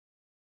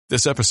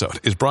This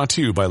episode is brought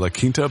to you by La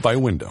Quinta by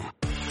Wyndham.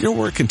 Your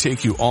work can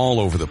take you all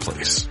over the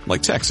place,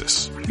 like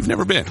Texas. You've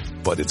never been,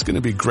 but it's going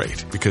to be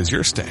great because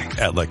you're staying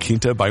at La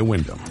Quinta by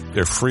Wyndham.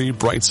 Their free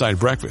Bright Side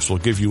breakfast will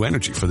give you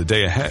energy for the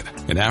day ahead.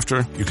 And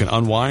after, you can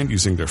unwind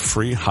using their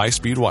free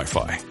high-speed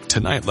Wi-Fi.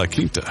 Tonight, La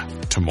Quinta.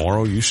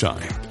 Tomorrow, you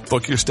shine.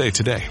 Book your stay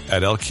today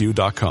at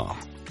LQ.com.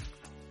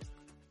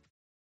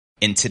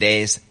 In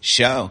today's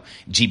show,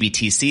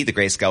 GBTC, the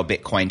Grayscale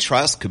Bitcoin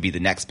Trust, could be the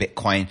next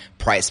Bitcoin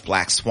price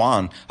black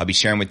swan. I'll be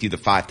sharing with you the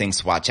 5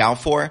 things to watch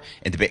out for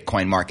in the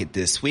Bitcoin market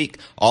this week.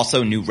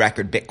 Also, new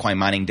record Bitcoin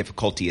mining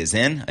difficulty is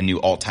in, a new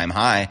all-time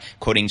high.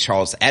 Quoting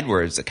Charles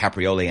Edwards at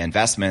Capriole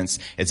Investments,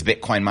 it's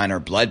Bitcoin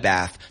miner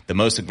bloodbath. The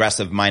most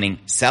aggressive mining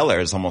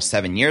sellers, almost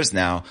 7 years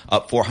now,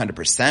 up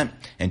 400%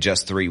 in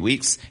just 3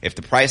 weeks. If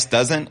the price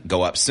doesn't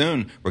go up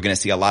soon, we're going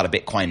to see a lot of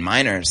Bitcoin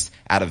miners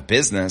out of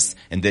business.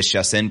 And this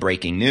just in,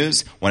 breaking news.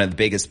 One of the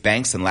biggest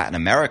banks in Latin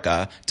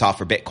America to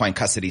offer Bitcoin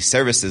custody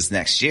services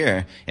next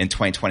year in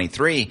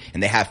 2023,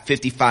 and they have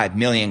 55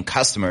 million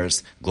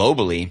customers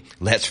globally.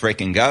 Let's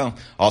freaking go.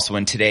 Also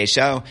in today's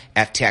show,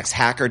 FTX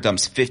hacker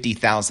dumps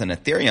 50,000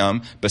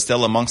 Ethereum, but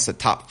still amongst the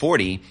top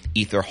 40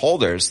 Ether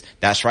holders.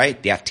 That's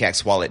right, the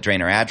FTX wallet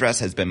drainer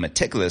address has been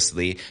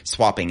meticulously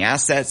swapping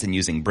assets and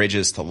using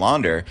bridges to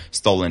launder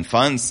stolen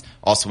funds.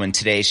 Also in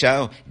today's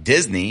show,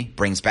 Disney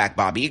brings back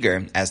Bob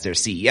Iger as their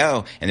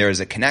CEO, and there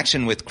is a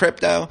connection with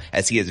crypto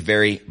as he is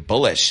very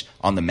bullish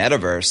on the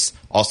metaverse.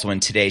 Also in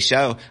today's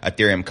show,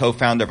 Ethereum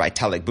co-founder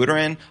Vitalik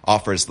Buterin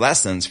offers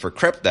lessons for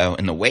crypto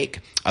in the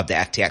wake of the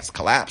FTX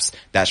collapse.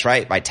 That's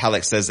right,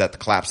 Vitalik says that the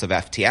collapse of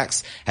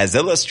FTX has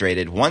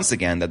illustrated once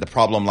again that the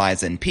problem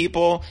lies in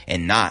people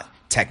and not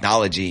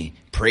technology.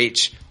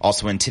 Preach.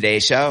 Also in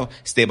today's show,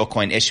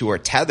 stablecoin issuer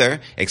Tether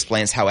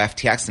explains how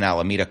FTX and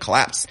Alameda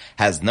collapse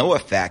has no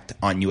effect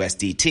on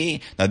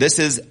USDT. Now this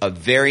is a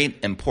very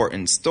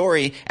important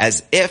story,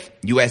 as if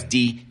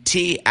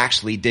USDT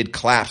actually did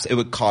collapse, it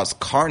would cause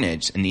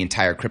carnage in the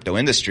entire crypto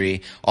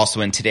industry. Also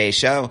in today's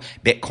show,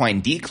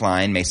 Bitcoin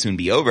decline may soon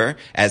be over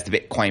as the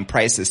Bitcoin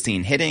price is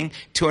seen hitting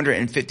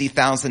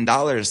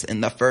 $250,000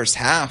 in the first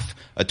half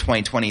of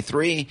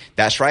 2023.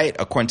 That's right.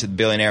 According to the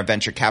billionaire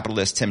venture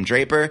capitalist Tim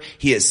Draper,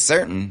 he is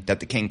certain that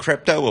the King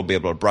Crypto will be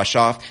able to brush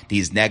off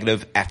these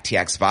negative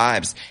FTX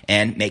vibes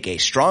and make a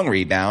strong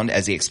rebound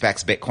as he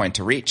expects Bitcoin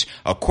to reach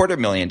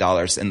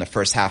 $250,000 in the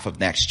first half of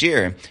next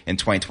year in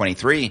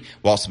 2023.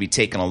 We'll also be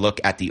taking a look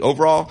at the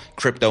overall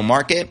crypto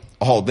market.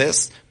 All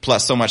this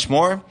plus so much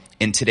more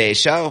in today's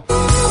show.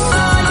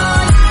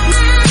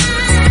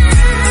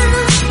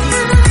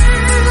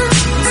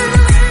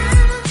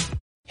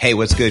 Hey,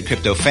 what's good,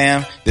 crypto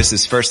fam? This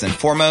is first and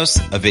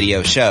foremost a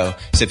video show.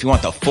 So if you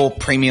want the full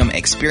premium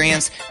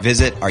experience,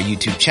 visit our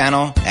YouTube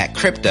channel at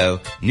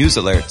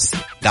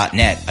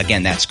cryptonewsalerts.net.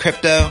 Again, that's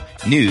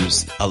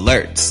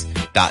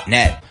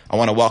cryptonewsalerts.net. I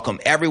want to welcome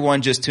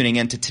everyone just tuning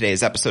in to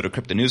today's episode of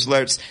Crypto News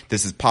Alerts.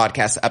 This is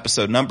podcast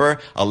episode number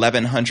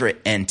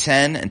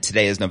 1110, and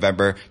today is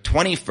November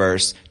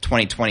 21st,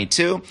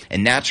 2022.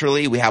 And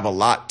naturally, we have a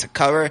lot to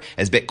cover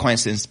as Bitcoin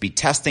seems to be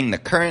testing the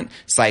current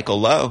cycle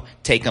low.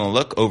 Taking a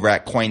look over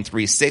at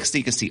Coin360,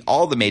 you can see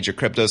all the major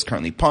cryptos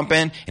currently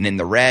pumping and in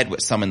the red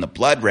with some in the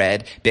blood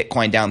red.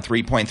 Bitcoin down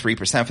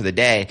 3.3% for the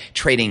day,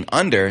 trading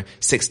under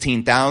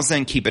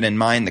 16,000. Keep it in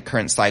mind, the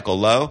current cycle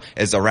low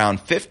is around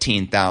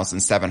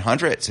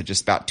 15,700. So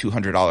just about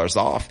 $200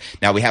 off.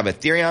 Now we have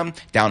Ethereum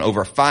down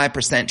over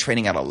 5%,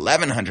 trading at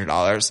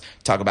 $1,100.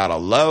 Talk about a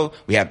low.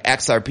 We have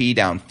XRP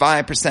down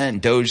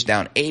 5%, Doge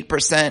down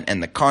 8%,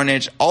 and the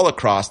carnage all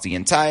across the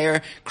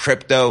entire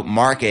crypto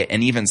market,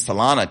 and even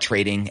Solana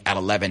trading at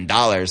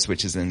 $11,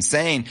 which is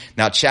insane.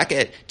 Now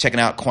checking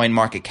out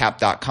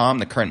coinmarketcap.com,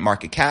 the current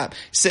market cap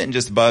sitting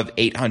just above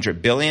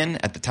 800 billion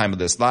at the time of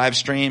this live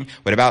stream,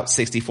 with about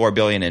 64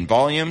 billion in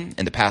volume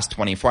in the past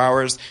 24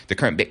 hours. The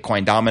current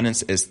Bitcoin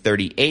dominance is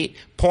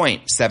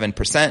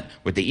 38.7%,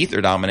 with the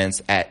Ether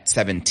dominance at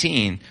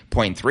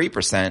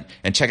 17.3%.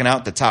 And checking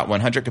out the top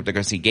 100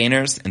 cryptocurrency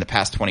gainers in the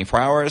past 24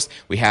 hours,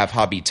 we have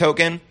Hobby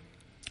Token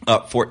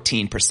up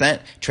 14%,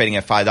 trading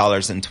at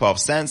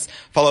 $5.12,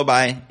 followed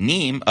by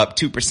Neem up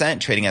 2%,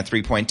 trading at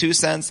 3.2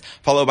 cents,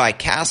 followed by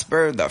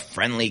Casper, the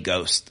friendly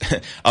ghost,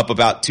 up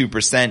about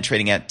 2%,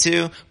 trading at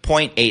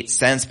 2.8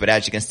 cents. But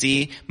as you can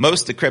see,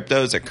 most of the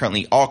cryptos are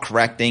currently all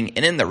correcting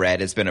and in the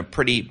red. It's been a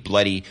pretty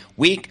bloody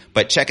week,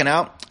 but checking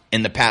out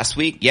in the past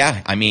week,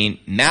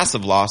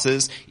 massive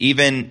losses.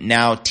 Even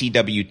now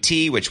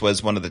TWT, which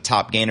was one of the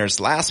top gainers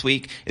last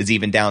week, is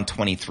even down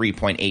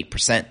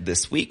 23.8%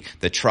 this week.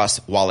 The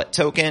Trust Wallet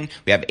token,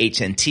 we have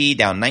HNT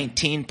down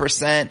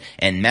 19%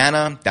 and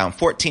Mana down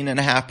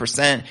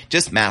 14.5%.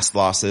 Just mass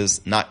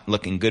losses, not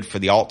looking good for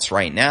the alts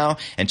right now.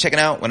 And checking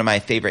out one of my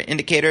favorite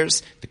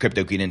indicators, the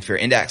Crypto Greed and Fear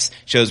Index,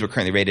 shows we're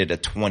currently rated a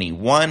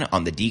 21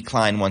 on the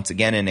decline once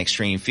again in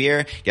extreme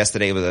fear.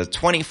 Yesterday was a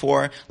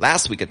 24,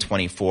 last week a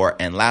 24,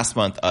 and last last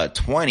month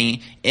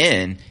 20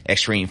 in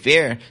extreme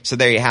fear. So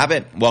there you have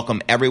it.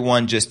 Welcome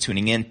everyone just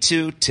tuning in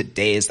to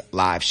today's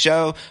live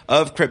show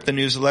of Crypto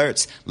News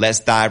Alerts. Let's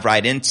dive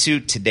right into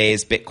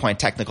today's Bitcoin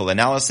technical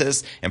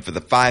analysis and for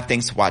the 5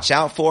 things to watch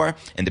out for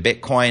in the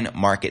Bitcoin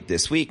market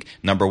this week.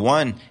 Number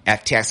 1,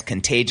 FTX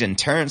contagion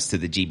turns to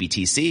the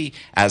GBTC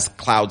as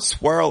clouds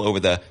swirl over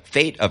the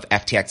fate of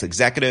FTX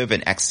executive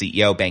and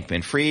ex-CEO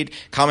Bankman-Fried.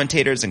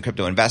 Commentators and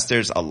crypto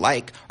investors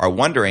alike are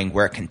wondering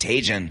where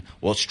contagion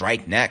will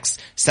strike next.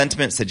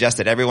 Sentiment suggests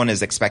that everyone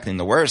is expecting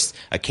the worst.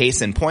 A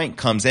case in point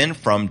comes in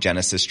from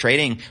Genesis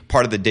Trading,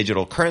 part of the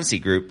digital currency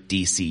group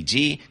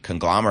DCG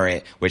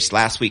conglomerate, which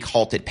last week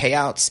halted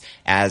payouts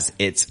as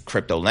its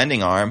crypto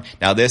lending arm.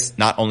 Now this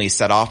not only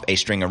set off a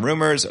string of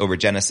rumors over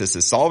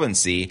Genesis's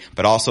solvency,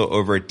 but also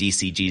over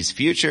DCG's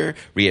future.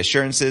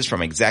 Reassurances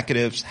from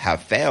executives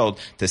have failed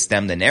to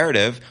stem the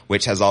narrative,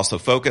 which has also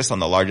focused on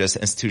the largest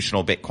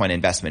institutional Bitcoin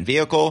investment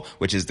vehicle,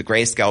 which is the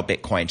Grayscale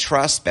Bitcoin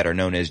Trust, better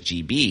known as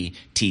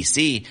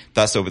GBTC.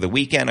 Thus, over the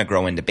weekend, a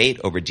growing debate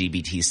over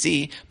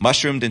GBTC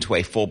mushroomed into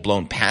a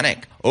full-blown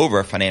panic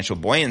over financial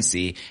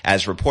buoyancy.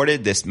 As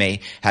reported, this may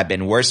have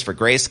been worse for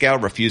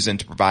Grayscale, refusing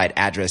to provide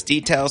address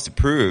details to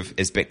prove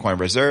its Bitcoin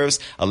reserves,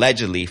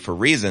 allegedly for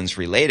reasons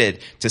related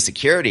to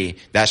security.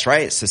 That's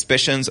right,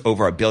 suspicions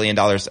over $1 billion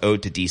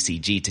owed to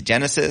DCG to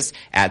Genesis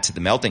add to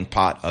the melting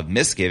pot of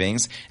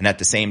misgivings, and at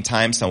the same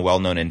time, some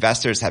well-known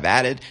investors have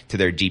added to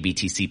their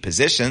GBTC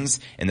positions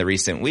in the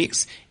recent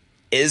weeks.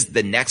 Is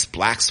the next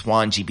black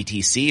swan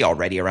GBTC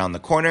already around the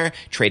corner?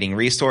 Trading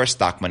resource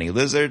Stock Money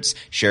Lizards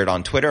shared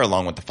on Twitter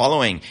along with the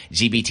following.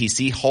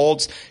 GBTC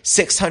holds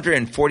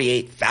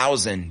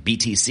 648,000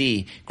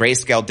 BTC.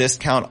 Grayscale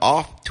discount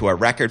off to a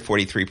record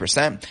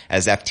 43%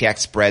 as FTX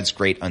spreads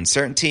great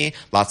uncertainty.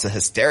 Lots of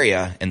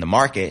hysteria in the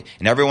market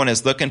and everyone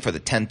is looking for the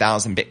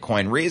 10,000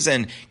 Bitcoin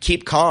reason.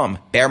 Keep calm.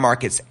 Bear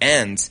markets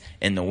ends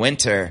in the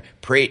winter.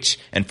 Preach.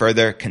 And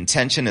further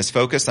contention is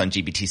focused on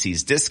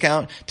GBTC's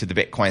discount to the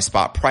Bitcoin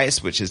spot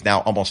price, which is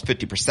now almost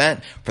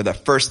 50% for the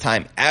first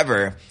time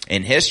ever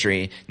in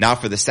history. Now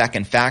for the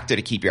second factor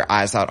to keep your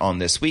eyes out on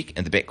this week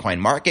in the Bitcoin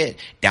market,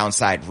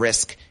 downside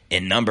risk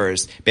in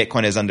numbers.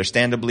 Bitcoin is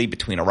understandably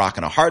between a rock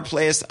and a hard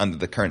place under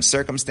the current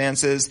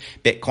circumstances.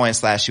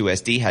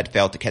 Bitcoin/USD had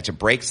failed to catch a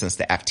break since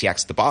the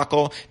FTX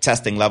debacle,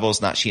 testing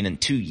levels not seen in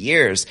 2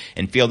 years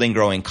and fielding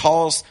growing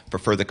calls for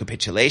further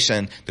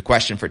capitulation. The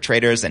question for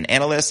traders and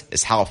analysts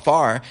is how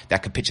far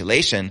that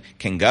capitulation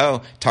can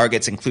go.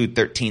 Targets include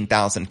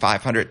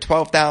 13,500,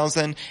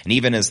 12,000, and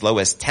even as low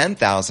as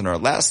 10,000 or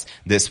less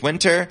this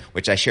winter,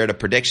 which I shared a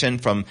prediction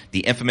from the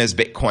infamous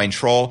Bitcoin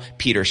troll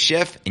Peter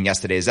Schiff in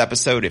yesterday's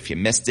episode. If you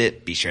missed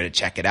it, be sure to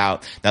check it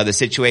out. Now, the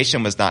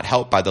situation was not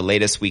helped by the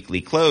latest weekly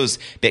close,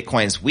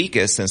 Bitcoin's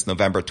weakest since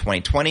November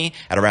 2020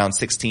 at around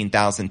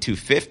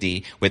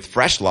 16,250, with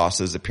fresh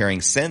losses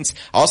appearing since.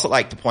 I also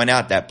like to point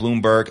out that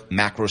Bloomberg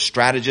macro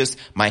strategist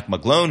Mike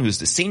McGlone, who's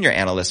the senior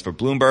analyst for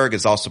Bloomberg,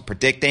 is also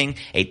predicting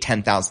a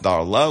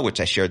 $10,000 low,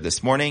 which I shared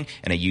this morning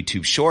in a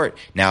YouTube short.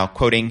 Now,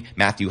 quoting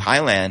Matthew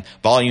Hyland,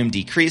 volume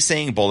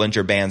decreasing,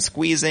 Bollinger Band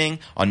squeezing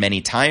on many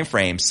time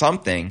frames.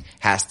 Something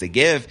has to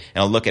give.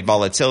 And a look at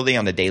volatility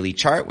on the daily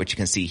chart, which you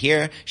can see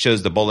here,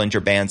 shows the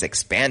Bollinger Bands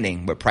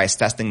expanding with price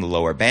testing the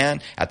lower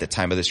band at the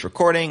time of this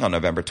recording on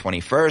November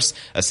 21st,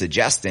 a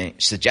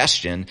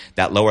suggestion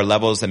that lower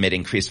levels amid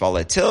increased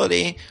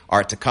volatility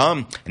are to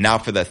come. And now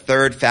for the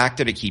third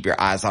factor to keep your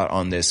eyes out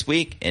on this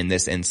week in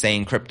this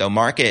insane crypto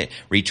market,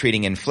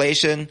 retreating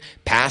inflation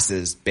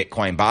passes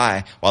Bitcoin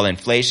by. While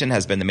inflation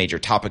has been the major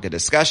topic of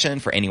discussion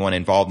for anyone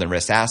involved in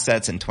risk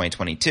assets in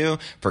 2022,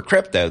 for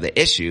crypto, the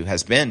issue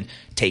has been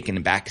taken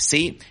a back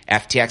seat.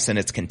 FTX and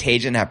its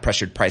contagion have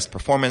pressured price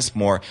performance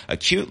more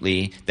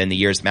acutely than the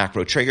year's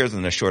macro triggers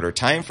in the shorter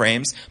time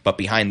frames, but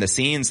behind the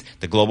scenes,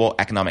 the global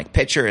economic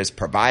picture is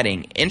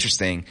providing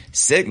interesting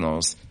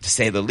signals, to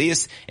say the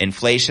least.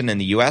 Inflation in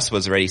the U.S.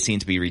 was already seen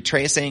to be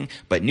retracing,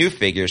 but new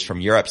figures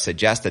from Europe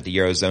suggest that the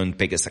Eurozone's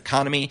biggest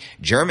economy,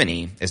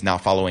 Germany, is now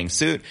following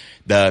suit.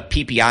 The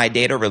PPI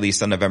data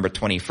released on November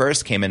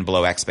 21st came in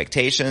below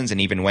expectations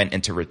and even went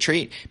into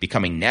retreat,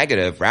 becoming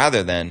negative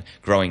rather than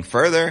growing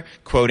further.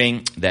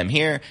 Quoting them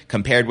here,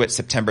 compared with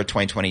September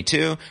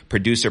 2022,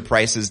 producer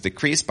prices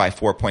decreased by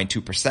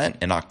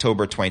 4.2% in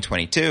October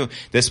 2022.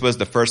 This was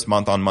the first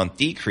month-on-month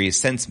decrease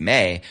since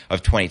May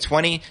of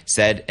 2020,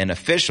 said an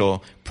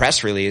official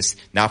press release.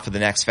 Now for the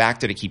next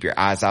factor to keep your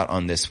eyes out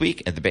on this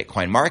week at the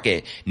Bitcoin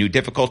market, new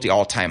difficulty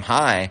all-time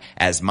high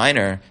as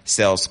miner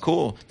sales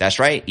cool. That's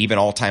right, even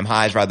all-time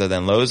highs rather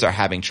than lows are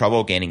having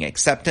trouble gaining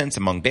acceptance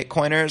among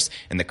Bitcoiners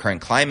in the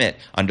current climate.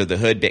 Under the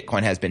hood,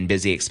 Bitcoin has been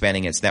busy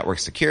expanding its network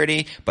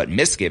security, but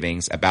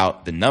misgivings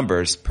about the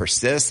numbers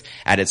persist.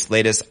 At its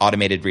latest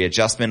automated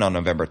readjustment on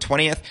November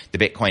 20th, the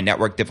Bitcoin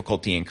network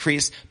difficulty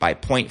increased by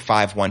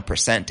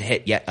 0.51% to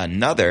hit yet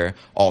another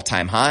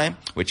all-time high,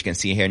 which you can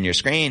see here on your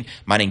screen.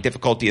 Mining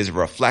difficulty is a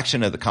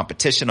reflection of the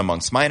competition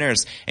amongst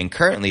miners, and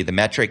currently the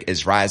metric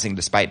is rising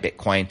despite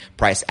Bitcoin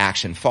price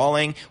action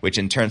falling, which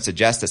in turn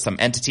suggests that some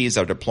entities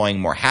are deploying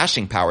more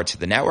hashing power to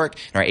the network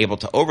and are able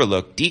to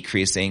overlook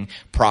decreasing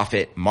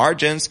profit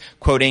margins.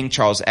 Quoting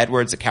Charles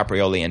Edwards at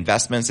Caprioli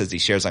Investments as he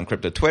shares on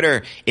crypto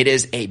Twitter, it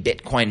is a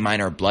Bitcoin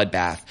miner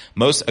bloodbath.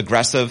 Most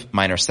aggressive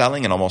miner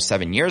selling in almost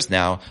 7 years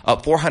now,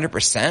 up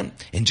 400%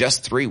 in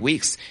just 3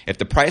 weeks. If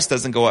the price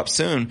doesn't go up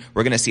soon,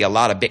 we're going to see a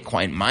lot of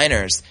Bitcoin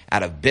miners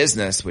out of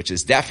business, which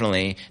is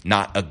definitely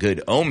not a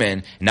good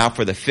omen. Now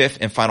for the fifth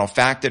and final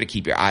factor to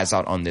keep your eyes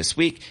out on this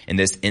week in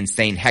this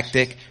insane,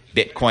 hectic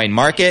Bitcoin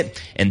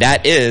market, and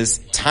that is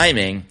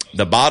timing.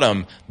 The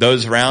bottom,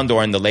 those around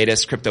during the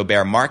latest crypto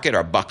bear market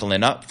are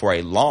buckling up for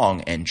a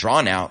long and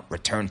drawn out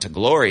return to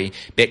glory.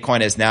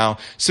 Bitcoin is now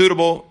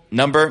suitable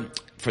number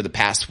for the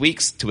past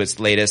weeks to its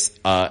latest.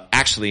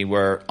 Actually,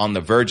 we're on the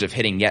verge of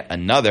hitting yet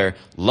another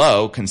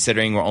low,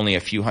 considering we're only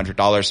a few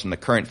 $100s from the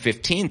current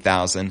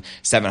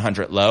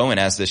 15,700 low. And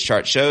as this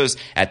chart shows,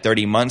 at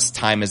 30 months,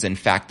 time is in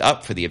fact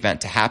up for the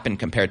event to happen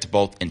compared to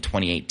both in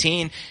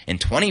 2018 and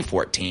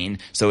 2014.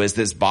 So is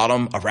this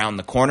bottom around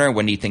the corner?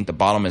 When do you think the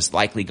bottom is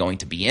likely going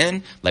to be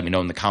in? Let me know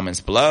in the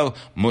comments below.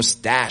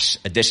 Mustache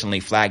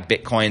additionally flagged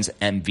Bitcoin's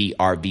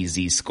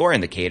MVRBZ score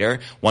indicator,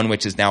 one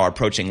which is now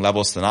approaching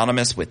levels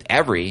synonymous with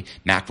every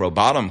macro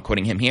bottom.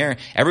 Quoting him here,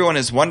 everyone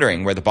is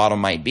wondering where the bottom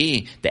might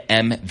be. The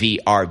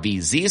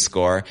MVRBZ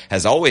score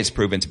has always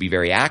proven to be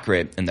very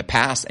accurate in the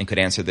past and could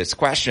answer this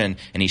question.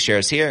 And he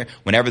shares here,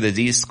 whenever the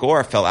Z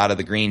score fell out of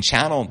the green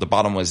channel, the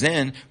bottom was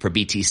in. For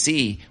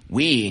BTC,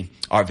 we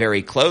are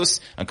very close.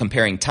 I'm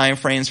comparing time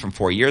frames from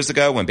 4 years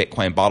ago when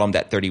Bitcoin bottomed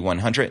at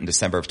 3,100 in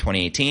December of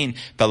 2018.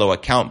 Fellow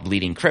account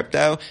Bleeding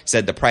Crypto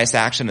said the price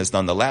action is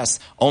nonetheless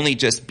only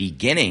just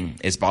beginning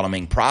its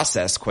bottoming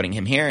process. Quoting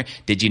him here,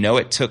 did you know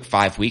it took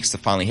 5 weeks to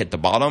finally hit the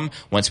bottom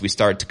once we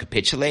started to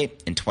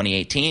capitulate in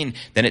 2018?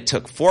 Then it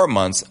took 4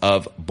 months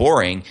of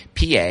boring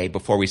PA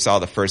before we saw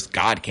the first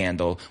God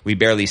candle. We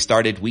barely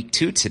started week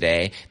 2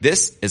 today.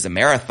 This is a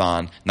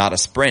marathon, not a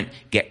sprint.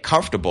 Get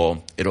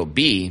comfortable. It'll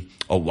be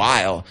a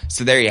while.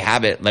 So there you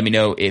have it. Let me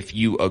know if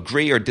you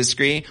agree or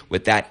disagree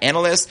with that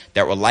analyst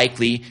that we're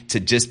likely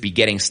to just be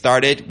getting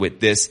started with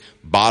this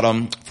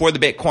bottom for the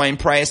Bitcoin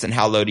price, and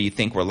how low do you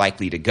think we're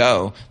likely to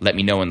go? Let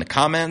me know in the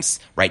comments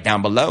right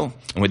down below.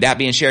 And with that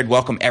being shared,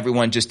 welcome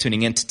everyone just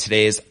tuning into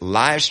today's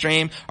live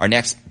stream. Our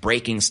next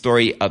breaking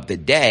story of the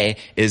day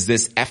is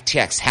this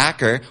FTX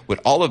hacker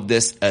with all of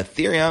this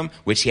Ethereum,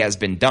 which he has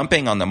been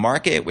dumping on the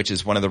market, which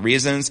is one of the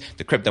reasons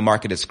the crypto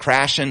market is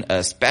crashing,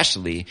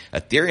 especially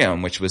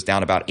Ethereum, which was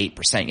down about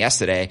 8%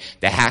 yesterday.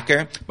 The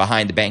hacker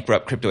behind the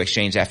bankrupt crypto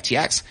exchange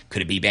FTX,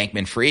 could it be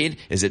Bankman-Fried?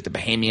 Is it the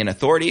Bahamian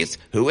authorities?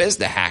 Who is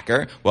the hacker?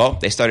 Well,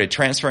 they started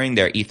transferring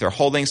their Ether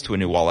holdings to a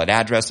new wallet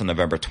address on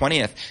November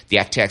 20th. The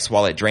FTX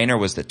wallet drainer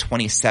was the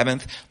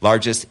 27th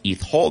largest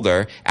ETH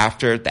holder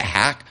after the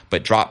hack,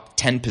 but dropped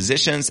 10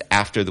 positions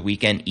after the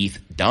weekend ETH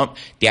dump.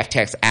 The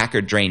FTX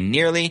hacker drained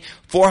nearly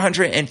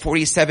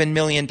 $447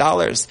 million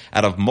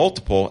out of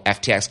multiple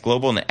FTX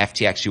Global and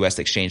FTX US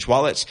exchange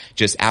wallets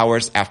just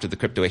hours after the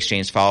crypto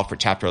exchange filed for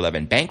Chapter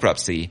 11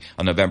 bankruptcy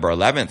on November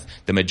 11th.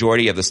 The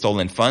majority of the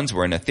stolen funds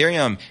were in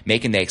Ethereum,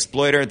 making the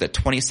exploiter the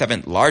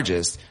 27th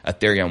largest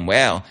Ethereum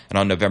whale. And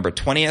on November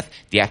 20th,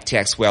 the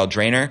FTX whale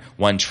drainer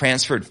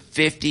transferred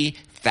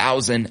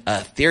 50,000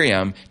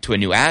 Ethereum to a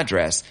new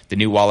address. The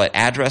new wallet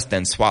address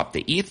then swapped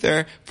the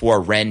Ether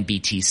for REN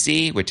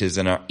BTC, which is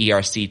an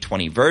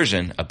ERC20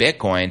 version of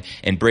Bitcoin,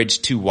 and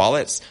bridged two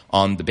wallets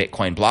on the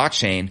Bitcoin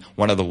blockchain.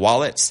 One of the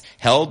wallets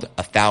held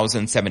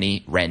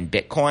 1,070 REN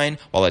Bitcoin,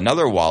 while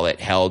another wallet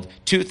held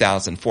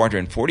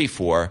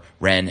 2,444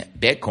 REN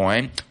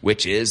Bitcoin,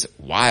 which is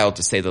wild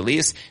to say the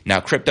least. Now,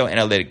 crypto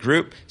analytic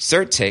group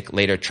Certic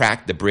later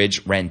tracked the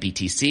bridge REN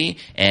BTC,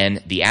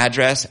 and the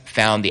address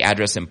found the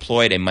address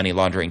employed a money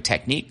laundering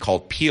technique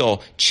called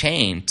peel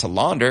chain to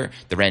launder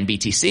the REN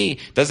BTC.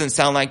 Doesn't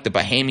sound like the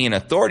Bahamian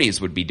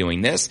authorities would be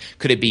doing this.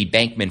 Could it be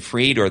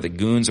Bankman-Fried or the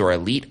goons or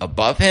elite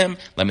above him?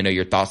 Let me know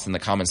your thoughts in the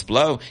comments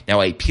below.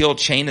 Now, a peel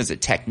chain is a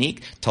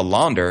technique to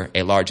launder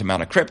a large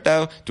amount of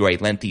crypto through a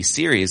lengthy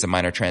series of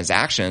minor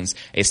transactions.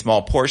 A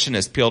small portion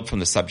is peeled from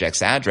the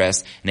subject's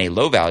address in a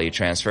low-value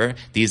transfer.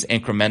 These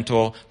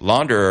incremental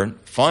launderer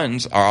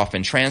funds are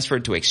often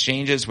transferred to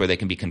exchanges where they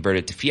can be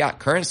converted to fiat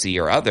currency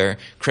or other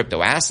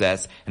crypto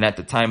assets. And at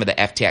the time of the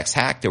FTX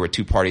hack, there were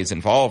two parties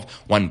involved.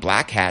 One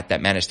black hat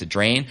that managed to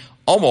drain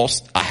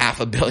almost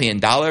 $500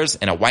 million,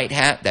 and a white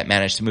hat that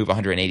managed to move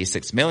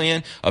 186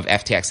 million of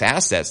FTX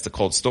assets to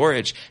cold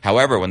storage.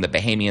 However, when the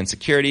Bahamian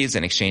Securities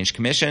and Exchange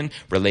Commission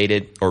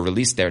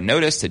released their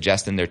notice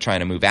suggesting they're trying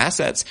to move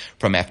assets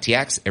from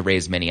FTX, it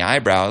raised many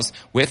eyebrows,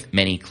 with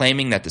many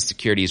claiming that the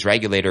securities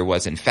regulator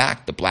was in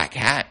fact the black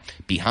hat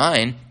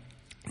behind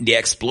The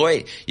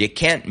exploit, you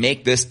can't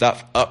make this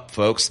stuff up,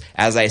 folks.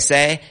 As I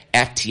say,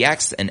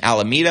 FTX and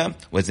Alameda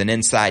was an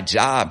inside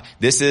job.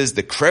 This is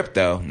the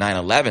crypto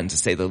 9/11, to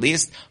say the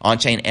least.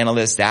 On-chain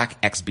analyst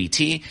Zach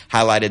XBT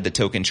highlighted the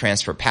token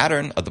transfer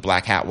pattern of the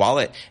Black Hat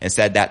wallet and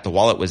said that the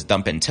wallet was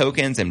dumping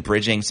tokens and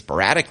bridging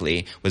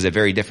sporadically was a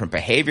very different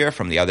behavior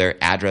from the other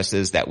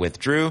addresses that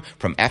withdrew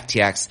from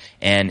FTX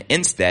and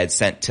instead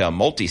sent to a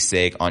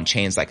multi-sig on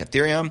chains like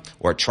Ethereum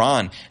or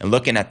Tron. And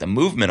looking at the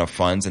movement of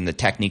funds and the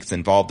techniques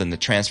involved in the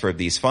transfer of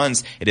these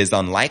funds, it is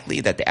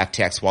unlikely that the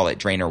FTX wallet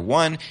Drainer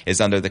 1 is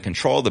under the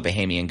control of the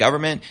Bahamian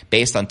government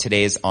based on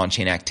today's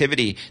on-chain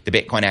activity. The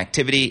Bitcoin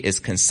activity is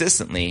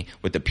consistently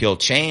with the Peel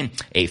chain,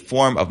 a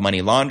form of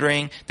money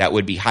laundering that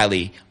would be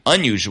highly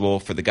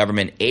unusual for the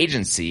government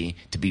agency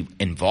to be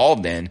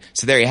involved in.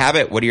 So there you have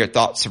it. What are your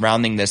thoughts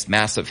surrounding this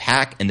massive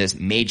hack and this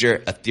major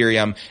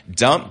Ethereum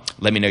dump?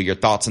 Let me know your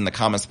thoughts in the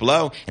comments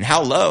below. And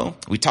how low?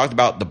 We talked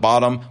about the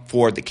bottom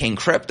for the King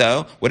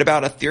Crypto. What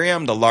about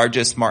Ethereum, the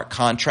largest smart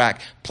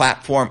contract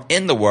platform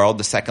in the world,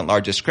 the second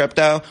largest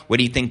crypto? What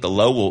do you think the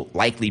low will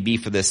likely be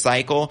for this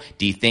cycle?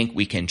 Do you think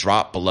we can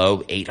drop below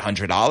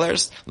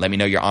 $800? Let me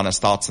know your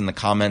honest thoughts in the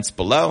comments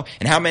below.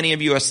 And how many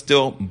of you are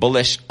still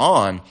bullish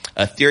on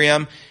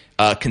Ethereum?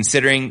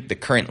 Considering the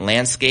current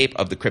landscape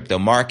of the crypto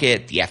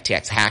market, the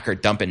FTX hacker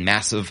dumping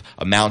massive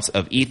amounts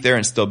of Ether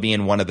and still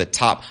being one of the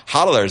top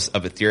hodlers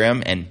of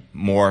Ethereum and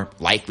more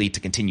likely to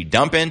continue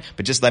dumping.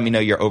 But just let me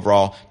know your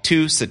overall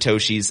 2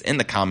 Satoshis in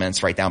the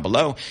comments right down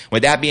below.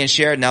 With that being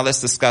shared, now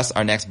let's discuss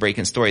our next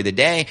breaking story of the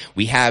day.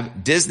 We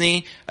have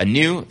Disney, a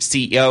new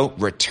CEO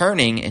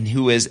returning and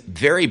who is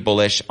very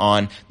bullish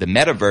on the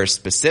metaverse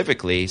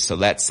specifically. So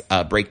let's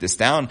break this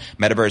down.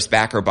 Metaverse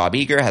backer Bob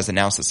Iger has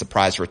announced a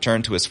surprise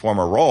return to his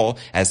former role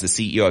as the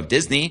CEO of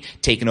Disney,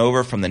 taking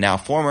over from the now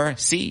former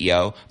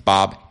CEO,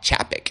 Bob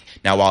Chapek.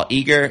 Now, while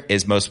Iger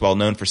is most well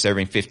known for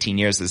serving 15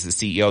 years as the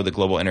CEO of the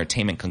global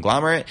entertainment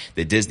conglomerate,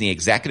 the Disney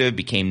executive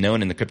became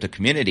known in the crypto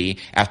community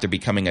after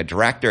becoming a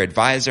director,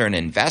 advisor, and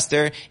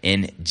investor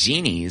in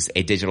Genies,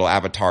 a digital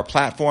avatar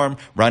platform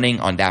running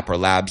on Dapper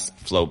Labs'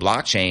 Flow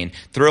blockchain.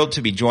 Thrilled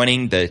to be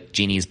joining the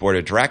Genies board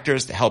of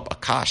directors to help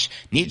Akash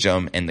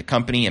Nijum and the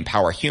company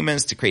empower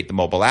humans to create the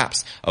mobile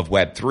apps of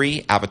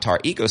Web3 avatar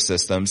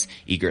ecosystems,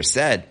 Iger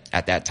said.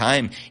 At that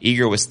time,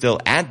 Iger was still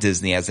at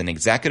Disney as an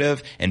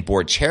executive and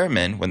board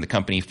chairman when the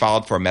company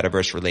filed for a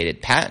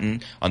metaverse-related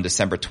patent on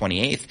December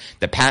 28th.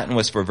 The patent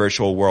was for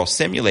virtual world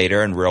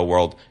simulator and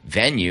real-world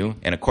venue,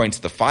 and according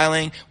to the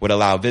filing, would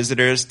allow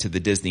visitors to the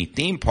Disney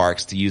theme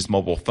parks to use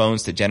mobile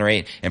phones to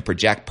generate and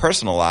project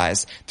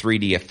personalized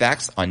 3D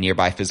effects on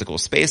nearby physical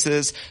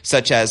spaces,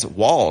 such as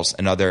walls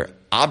and other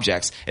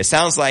objects. It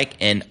sounds like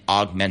an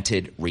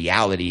augmented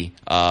reality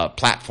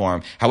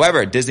platform.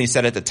 However, Disney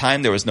said at the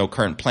time there was no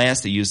current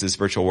plans to use this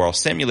virtual world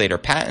simulator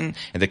patent,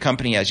 and the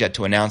company has yet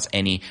to announce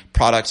any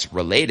products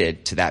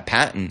related to that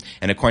patent.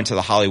 And according to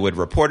the Hollywood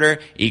Reporter,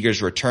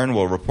 Iger's return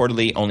will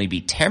reportedly only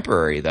be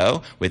temporary,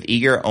 though, with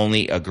Iger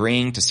only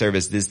agreeing to serve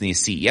as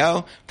Disney's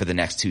CEO for the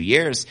next 2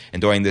 years.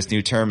 And during this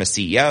new term as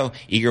CEO,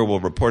 Iger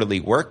will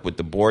reportedly work with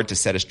the board to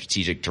set a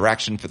strategic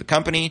direction for the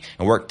company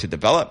and work to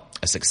develop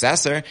a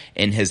successor.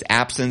 In his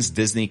absence,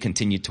 Disney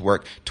continued to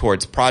work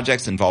towards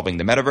projects involving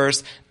the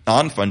metaverse,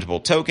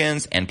 non-fungible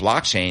tokens, and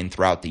blockchain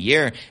throughout the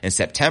year. In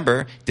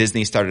September,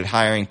 Disney started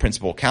hiring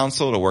principal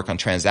counsel to work on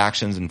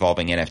transactions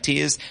involving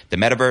NFTs, the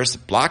metaverse,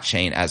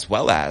 blockchain, as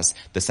well as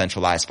the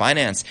centralized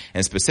finance,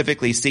 and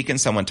specifically seeking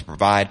someone to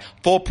provide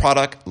full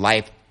product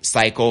life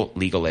cycle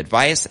legal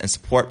advice and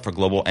support for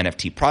global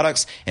NFT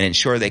products and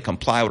ensure they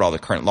comply with all the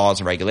current laws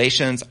and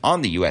regulations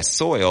on the U.S.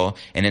 soil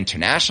and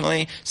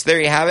internationally. So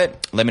there you have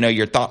it. Let me know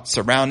your thoughts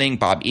surrounding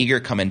Bob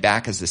Iger coming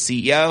back as the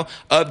CEO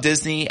of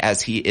Disney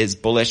as he is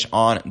bullish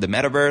on the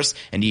metaverse.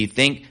 And do you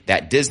think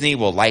that Disney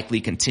will likely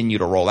continue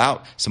to roll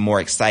out some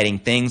more exciting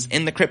things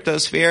in the crypto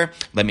sphere?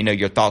 Let me know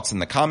your thoughts in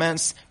the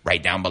comments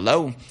right down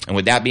below. And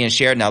with that being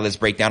shared, now let's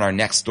break down our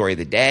next story of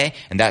the day,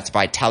 and that's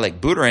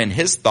Vitalik Buterin,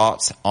 his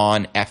thoughts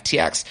on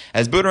FTX.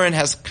 As Buterin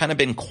has kind of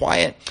been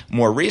quiet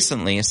more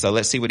recently, so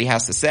let's see what he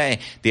has to say.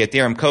 The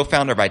Ethereum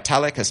co-founder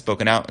Vitalik has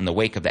spoken out in the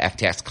wake of the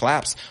FTX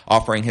collapse,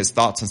 offering his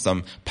thoughts on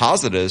some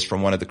positives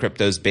from one of the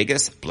crypto's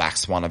biggest black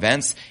swan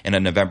events. In a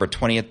November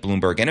 20th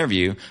Bloomberg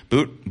interview,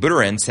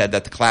 Buterin said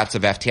that the collapse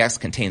of FTX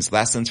contains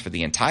lessons for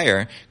the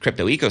entire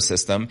crypto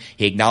ecosystem.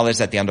 He acknowledged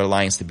that the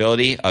underlying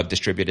stability of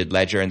distributed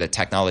ledger and the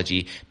technology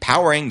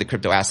powering the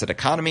crypto asset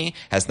economy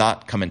has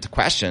not come into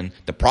question.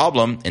 The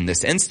problem in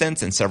this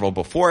instance and several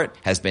before it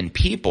has been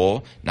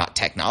people, not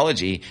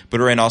technology.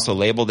 Buterin also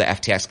labeled the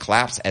FTX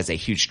collapse as a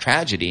huge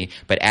tragedy,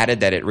 but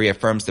added that it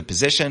reaffirms the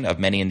position of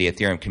many in the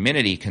Ethereum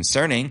community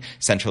concerning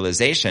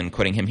centralization.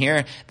 Quoting him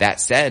here, that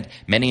said,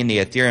 many in the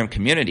Ethereum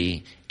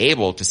community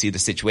able to see the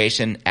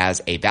situation as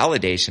a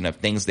validation of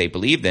things they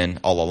believed in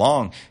all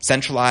along.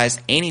 Centralized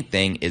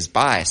anything is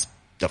biased.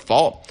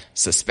 default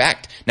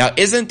suspect. Now,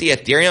 isn't the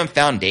Ethereum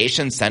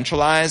Foundation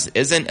centralized?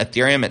 Isn't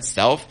Ethereum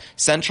itself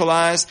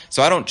centralized?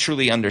 So I don't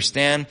truly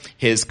understand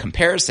his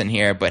comparison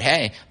here, but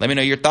hey, let me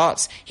know your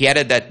thoughts. He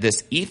added that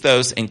this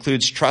ethos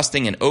includes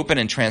trusting an open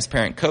and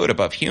transparent code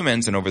above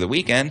humans, and over the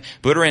weekend,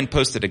 Buterin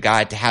posted a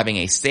guide to having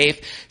a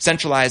safe,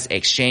 centralized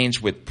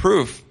exchange with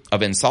proof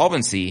of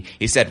insolvency.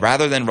 He said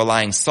rather than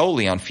relying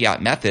solely on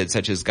fiat methods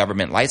such as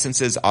government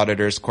licenses,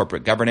 auditors,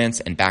 corporate governance,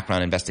 and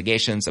background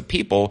investigations of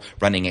people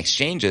running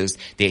exchanges,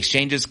 the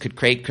exchanges could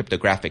create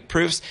cryptographic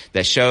proofs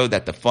that show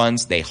that the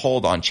funds they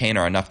hold on chain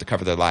are enough to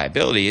cover their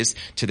liabilities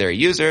to their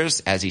users.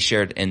 As he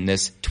shared in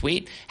this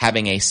tweet,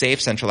 having a safe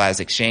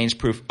centralized exchange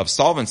proof of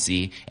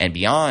solvency and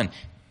beyond.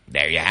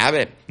 There you have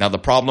it. Now, the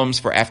problems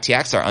for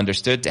FTX are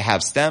understood to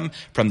have stemmed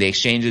from the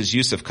exchange's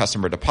use of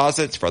customer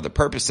deposits for other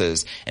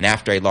purposes. And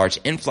after a large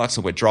influx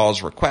of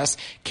withdrawals requests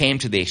came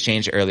to the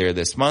exchange earlier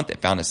this month,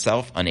 it found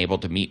itself unable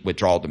to meet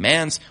withdrawal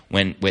demands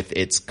with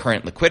its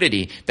current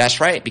liquidity.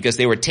 That's right, because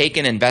they were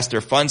taking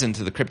investor funds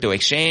into the crypto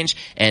exchange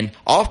and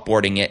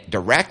offboarding it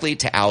directly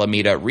to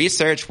Alameda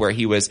Research, where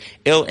he was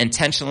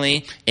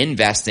ill-intentionally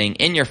investing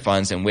in your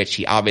funds, in which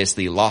he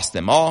obviously lost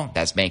them all.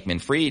 That's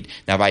Bankman-Fried.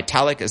 Now,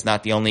 Vitalik is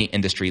not the only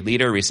industry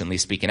leader recently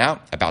speaking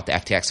out about the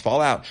FTX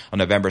fallout. On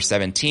November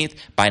 17th,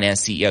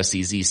 Binance CEO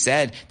CZ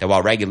said that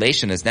while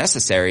regulation is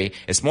necessary,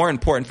 it's more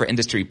important for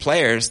industry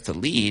players to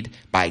lead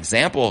by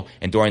example.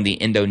 And during the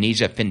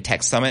Indonesia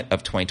FinTech Summit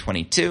of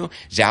 2022,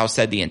 Zhao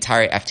said the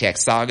entire FTX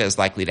saga is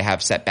likely to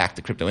have set back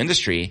the crypto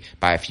industry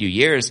by a few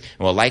years and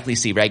will likely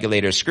see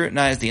regulators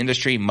scrutinize the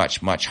industry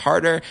much, much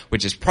harder,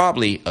 which is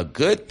probably a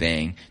good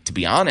thing, to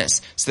be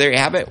honest. So there you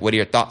have it. What are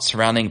your thoughts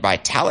surrounding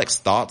Vitalik's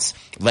thoughts?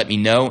 Let me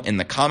know in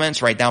the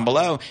comments right down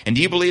below. And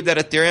do you believe that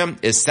Ethereum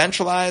is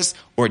centralized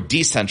or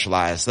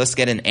decentralized? Let's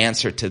get an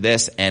answer to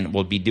this, and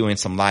we'll be doing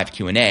some live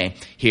Q&A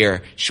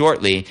here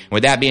shortly.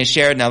 With that being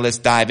shared, now let's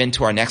dive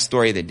into our next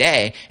story of the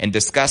day and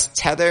discuss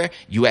Tether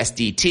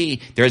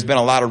USDT. There's been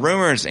a lot of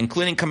rumors,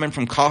 including coming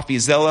from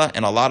CoffeeZilla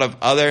and a lot of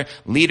other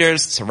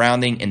leaders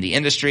surrounding in the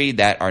industry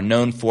that are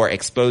known for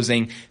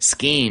exposing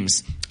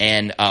schemes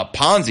and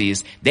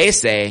Ponzi's. They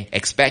say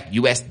expect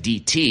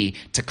USDT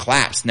to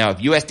collapse. Now, if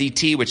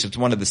USDT, which is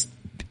one of the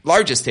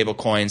largest stable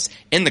coins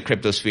in the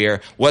crypto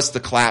sphere, was to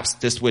collapse,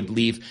 this would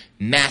leave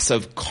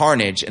massive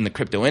carnage in the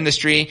crypto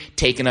industry,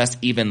 taking us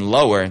even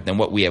lower than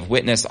what we have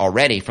witnessed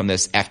already from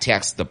this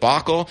FTX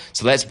debacle.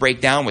 So let's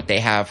break down what they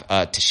have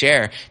to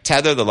share.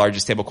 Tether, the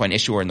largest stablecoin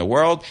issuer in the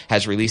world,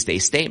 has released a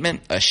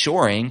statement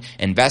assuring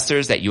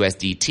investors that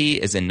USDT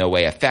is in no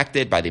way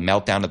affected by the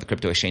meltdown of the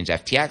crypto exchange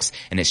FTX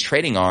and its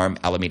trading arm,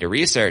 Alameda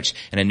Research.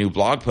 In a new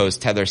blog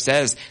post, Tether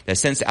says that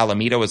since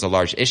Alameda was a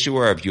large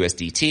issuer of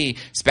USDT,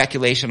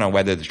 speculation on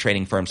whether the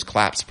trading firm's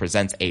collapse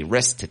presents a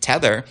risk to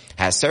Tether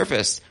has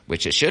surfaced,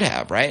 which it should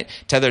have, right?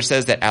 Tether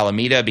says that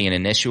Alameda, being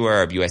an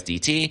issuer of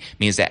USDT,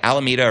 means that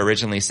Alameda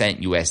originally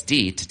sent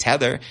USD to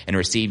Tether and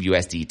received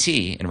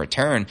USDT in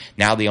return.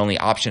 Now the only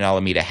option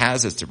Alameda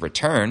has is to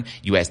return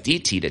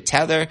USDT to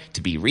Tether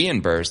to be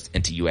reimbursed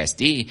into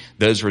USD.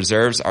 Those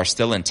reserves are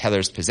still in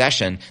Tether's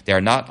possession. They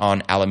are not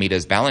on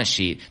Alameda's balance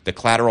sheet. The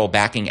collateral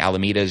backing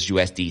Alameda's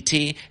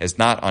USDT is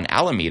not on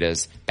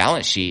Alameda's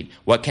balance sheet.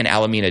 What can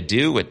Alameda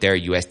do with their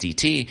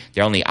USDT?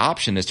 Their only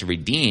option is to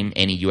redeem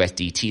any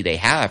USDT they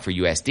have for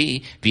USD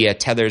via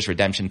Tether's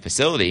redemption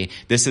facility.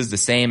 This is the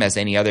same as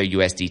any other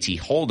USDT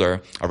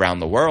holder around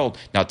the world.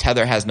 Now,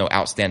 Tether has no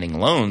outstanding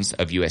loans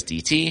of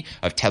USDT,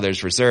 of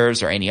Tether's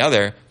reserves, or any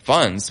other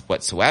funds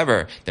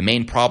whatsoever. The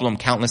main problem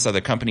countless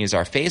other companies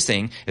are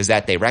facing is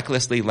that they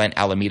recklessly lent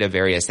Alameda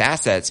various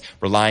assets,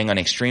 relying on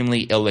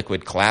extremely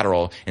illiquid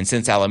collateral. And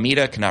since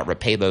Alameda cannot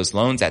repay those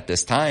loans at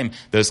this time,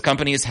 those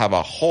companies have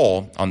a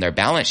hole on their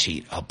balance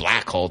sheet, a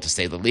black hole to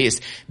say the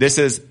least. This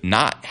is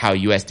not how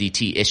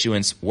USDT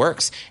issuance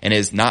works and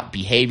is not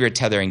behavior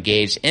Tether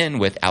engaged in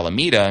with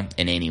Alameda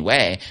in any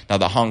way. Now,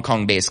 the Hong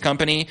Kong-based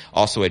company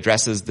also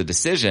addresses the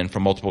decision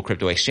from multiple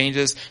crypto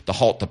exchanges to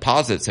halt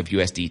deposits of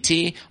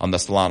USDT on the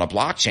Solana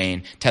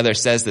blockchain. Tether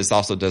says this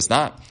also does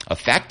not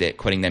affect it,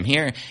 quoting them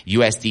here.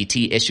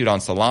 USDT issued on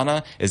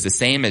Solana is the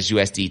same as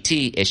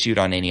USDT issued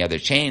on any other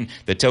chain.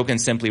 The token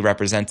simply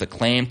represents a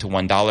claim to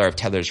 $1 of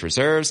Tether's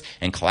reserves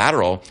and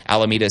collateral.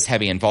 Alameda's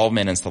heavy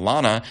involvement in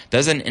Solana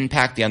doesn't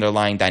impact the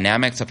underlying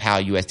dynamics of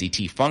how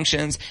USDT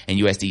functions and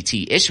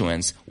USDT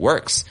issuance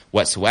works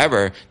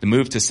whatsoever. The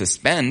move to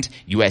suspend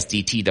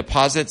USDT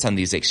deposits on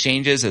these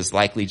exchanges is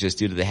likely just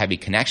due to the heavy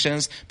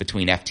connections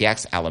between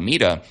FTX,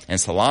 Alameda, and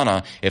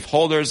Solana. If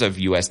holders of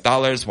US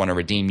dollars want to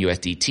redeem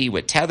USDT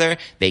with Tether,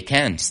 they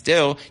can.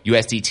 Still,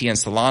 USDT in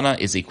Solana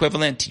is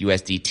equivalent to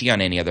USDT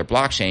on any other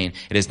blockchain.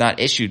 It is not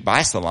issued by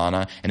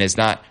Solana and is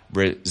not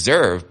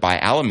reserved by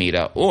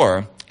Alameda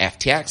or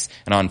FTX.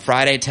 And on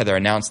Friday, Tether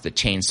announced the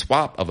chain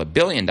swap of $1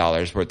 billion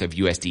worth of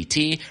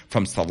USDT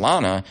from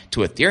Solana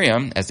to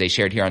Ethereum. As they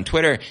shared here on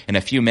Twitter, in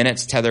a few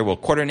minutes, Tether will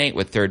coordinate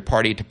with third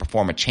party to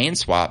perform a chain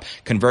swap,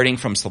 converting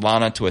from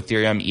Solana to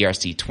Ethereum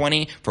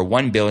ERC20 for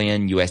 $1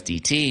 billion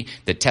USDT.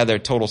 The Tether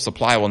total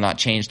supply will not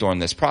change during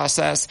this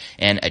process.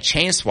 And a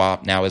chain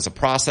swap now is a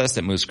process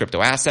that moves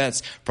crypto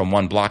assets from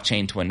one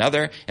blockchain to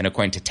another. And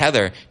according to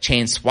Tether,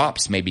 chain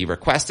swaps may be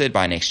requested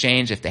by an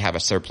exchange if they have a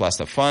surplus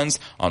of funds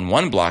on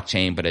one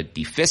blockchain, but a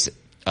deficit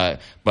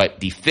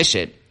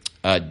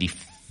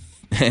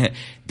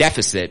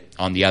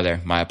on the other.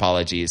 My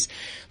apologies.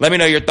 Let me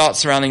know your thoughts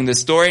surrounding this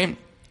story.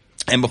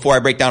 And before I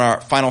break down our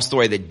final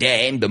story of the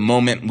day, the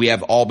moment we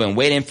have all been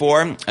waiting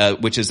for,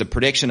 which is a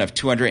prediction of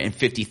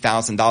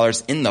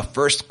 $250,000 in the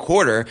first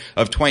quarter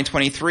of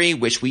 2023,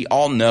 which we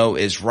all know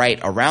is right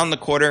around the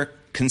corner,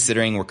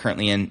 considering we're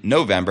currently in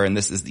November and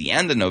this is the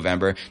end of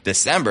November.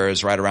 December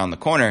is right around the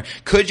corner.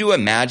 Could you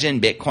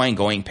imagine Bitcoin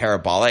going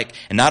parabolic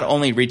and not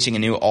only reaching a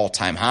new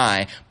all-time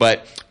high,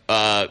 but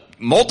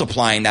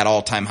multiplying that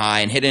all-time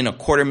high and hitting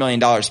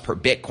 $250,000 per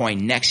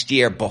Bitcoin next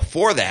year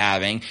before the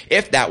halving?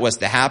 If that was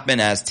to happen,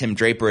 as Tim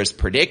Draper is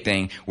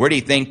predicting, where do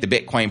you think the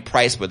Bitcoin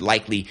price would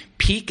likely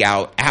peak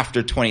out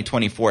after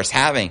 2024's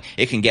halving?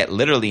 It can get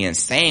literally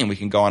insane. We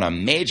can go on a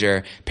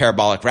major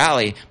parabolic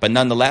rally, but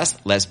nonetheless,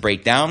 let's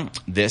break down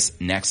this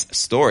next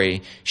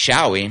story,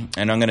 shall we?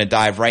 And I'm going to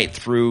dive right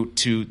through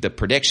to the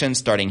predictions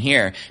starting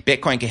here.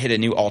 Bitcoin could hit a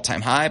new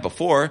all-time high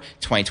before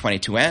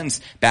 2022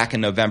 ends. Back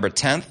in November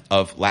 10th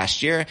of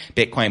last year,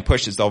 Bitcoin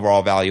pushed its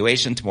overall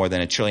valuation to more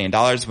than $1 trillion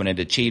when it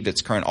achieved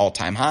its current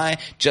all-time high,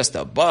 just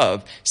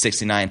above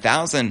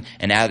 69,000.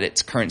 And at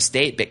its current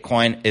state,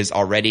 Bitcoin is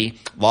already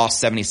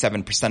lost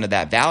 77% of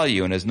that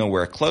value and is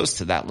nowhere close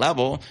to that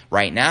level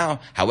right now.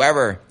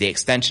 However, the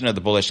extension of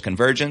the bullish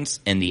convergence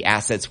in the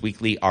Assets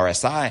Weekly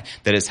RSI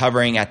that is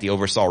hovering at the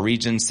oversold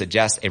region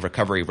suggests a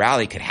recovery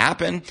rally could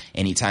happen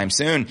anytime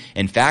soon.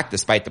 In fact,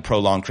 despite the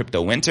prolonged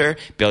crypto winter,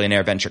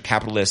 billionaire venture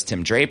capitalist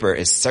Tim Draper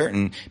is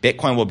certain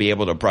Bitcoin will be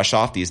able to brush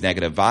off these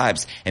negative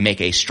vibes and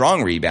make a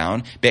strong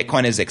rebound.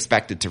 Bitcoin is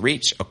expected to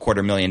reach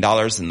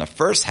 $250,000 in the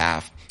first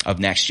half of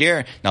next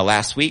year. Now,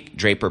 last week,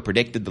 Draper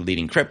predicted the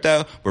leading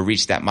crypto will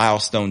reach that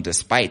milestone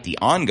despite the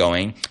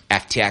ongoing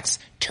FTX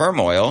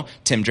turmoil.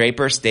 Tim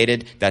Draper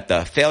stated that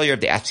the failure of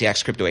the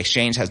FTX crypto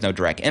exchange has no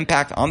direct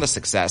impact on the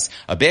success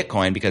of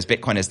Bitcoin because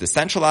Bitcoin is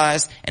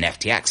decentralized and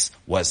FTX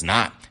was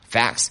not.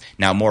 Facts.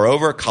 Now,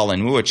 moreover,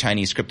 Colin Wu, a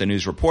Chinese crypto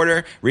news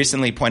reporter,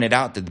 recently pointed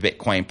out that the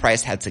Bitcoin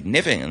price had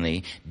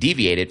significantly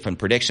deviated from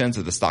predictions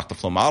of the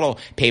stock-to-flow model,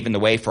 paving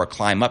the way for a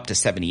climb up to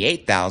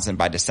 78,000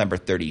 by December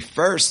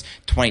 31st,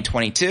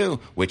 2022,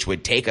 which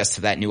would take us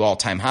to that new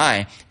all-time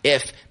high.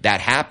 If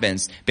that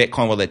happens,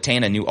 Bitcoin will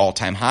attain a new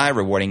all-time high,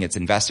 rewarding its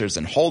investors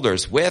and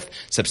holders with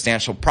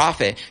substantial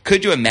profit.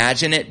 Could you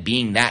imagine it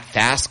being that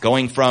fast,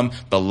 going from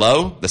the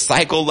low, the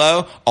cycle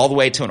low, all the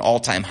way to an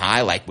all-time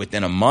high, like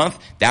within a month?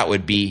 That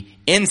would be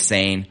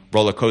insane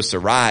roller coaster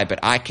ride, but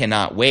I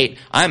cannot wait.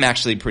 I'm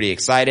actually pretty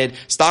excited.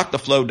 Stock to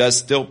Flow does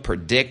still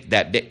predict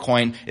that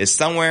Bitcoin is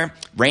somewhere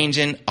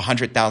ranging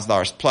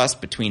 $100,000 plus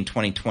between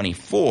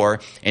 2024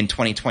 and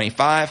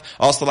 2025.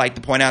 Also like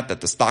to point out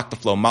that the Stock to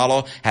Flow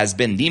model has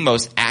been the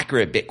most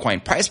accurate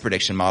Bitcoin price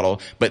prediction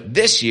model, but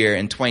this year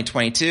in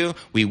 2022,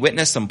 we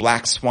witnessed some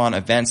black swan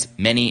events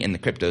many in the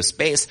crypto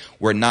space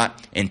were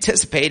not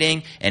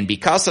anticipating, and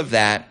because of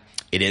that,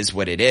 it is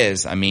what it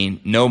is. I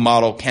mean, no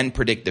model can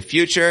predict the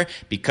future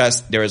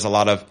because there is a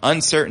lot of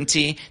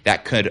uncertainty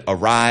that could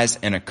arise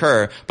and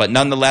occur. But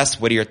nonetheless,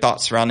 what are your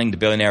thoughts surrounding the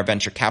billionaire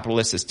venture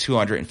capitalist's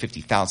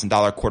 $250,000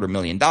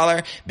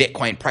 $250,000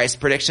 Bitcoin price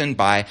prediction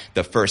by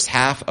the first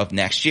half of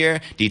next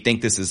year? Do you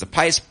think this is a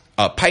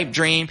pipe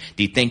dream?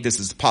 Do you think this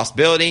is a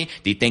possibility?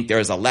 Do you think there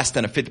is a less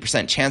than a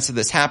 50% chance of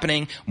this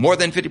happening? More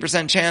than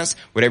 50% chance?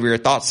 Whatever your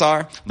thoughts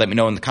are, let me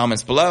know in the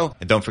comments below.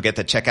 And don't forget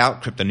to check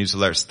out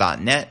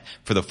cryptonewsalerts.net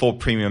for the full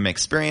premium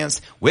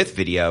experience with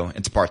video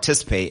and to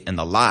participate in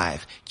the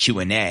live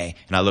Q&A.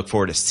 And I look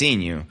forward to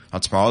seeing you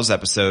on tomorrow's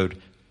episode.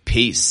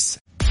 Peace.